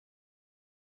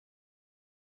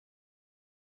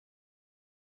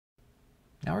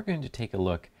Now we're going to take a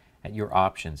look at your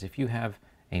options. If you have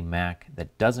a Mac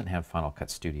that doesn't have Final Cut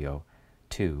Studio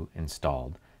 2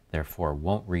 installed, therefore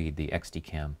won't read the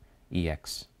XDCAM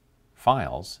EX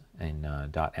files in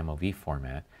 .mov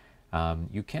format,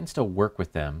 you can still work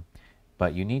with them,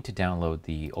 but you need to download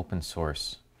the open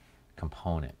source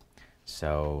component.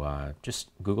 So just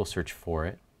Google search for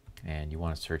it, and you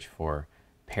want to search for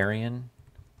Parian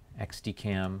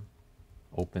XDCAM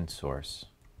open source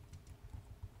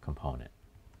component.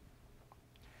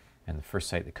 And the first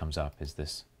site that comes up is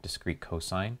this discrete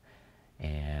cosine,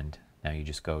 and now you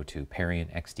just go to Parian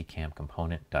XDCAM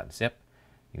component.zip,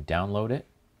 you download it,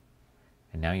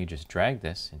 and now you just drag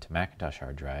this into Macintosh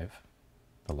hard drive,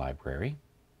 the library,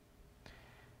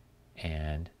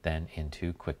 and then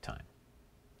into QuickTime.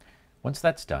 Once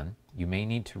that's done, you may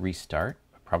need to restart,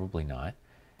 but probably not.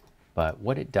 But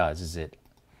what it does is it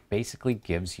basically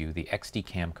gives you the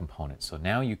XDCAM component. So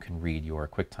now you can read your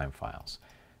QuickTime files.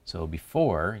 So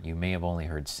before, you may have only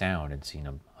heard sound and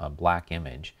seen a black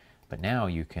image, but now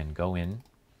you can go in,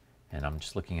 and I'm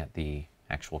just looking at the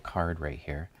actual card right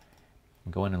here,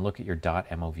 go in and look at your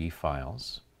 .mov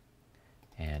files,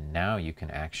 and now you can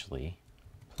actually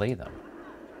play them.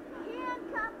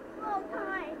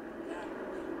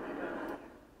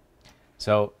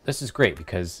 So this is great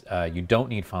because you don't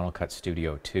need Final Cut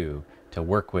Studio 2 to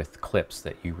work with clips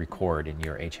that you record in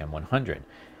your HM100.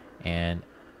 And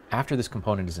after this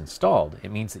component is installed,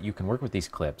 it means that you can work with these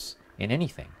clips in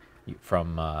anything,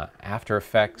 from After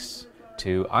Effects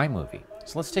to iMovie.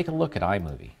 So let's take a look at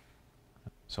iMovie.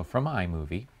 So from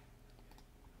iMovie,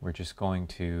 we're just going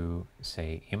to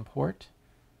say Import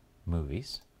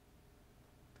Movies.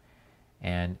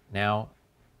 And now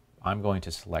I'm going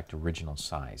to select original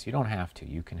size. You don't have to.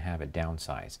 You can have it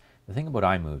downsize. The thing about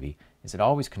iMovie is it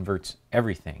always converts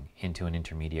everything into an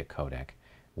intermediate codec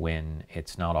when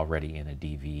it's not already in a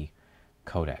DV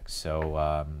codec.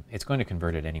 So it's going to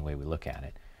convert it any way we look at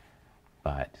it.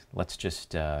 But let's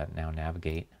just now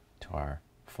navigate to our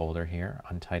folder here,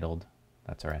 Untitled,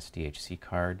 that's our SDHC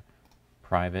card,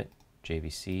 Private,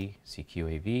 JVC,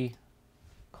 CQAV,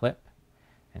 Clip.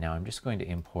 And now I'm just going to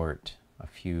import a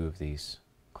few of these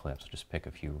clips. Just pick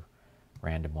a few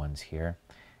random ones here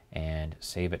and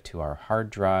save it to our hard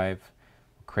drive.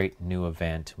 We'll create a new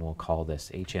event, and we'll call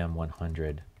this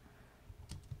HM100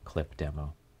 clip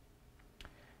demo.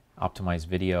 Optimize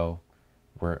video,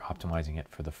 we're optimizing it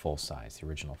for the full size, the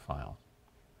original file.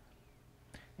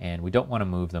 And we don't want to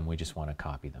move them, we just want to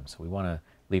copy them. So we want to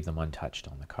leave them untouched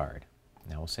on the card.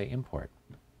 Now we'll say import.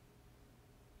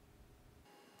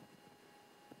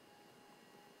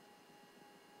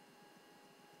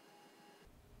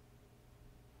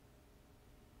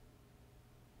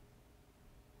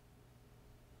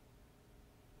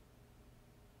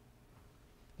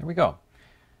 There we go.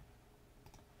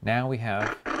 Now we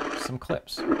have some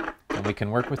clips, and we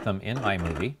can work with them in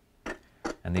iMovie.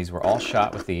 And these were all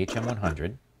shot with the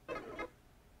HM100.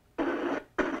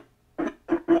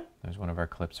 There's one of our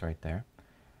clips right there.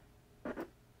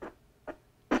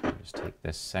 So just take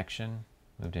this section,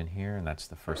 moved in here, and that's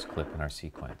the first clip in our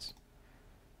sequence.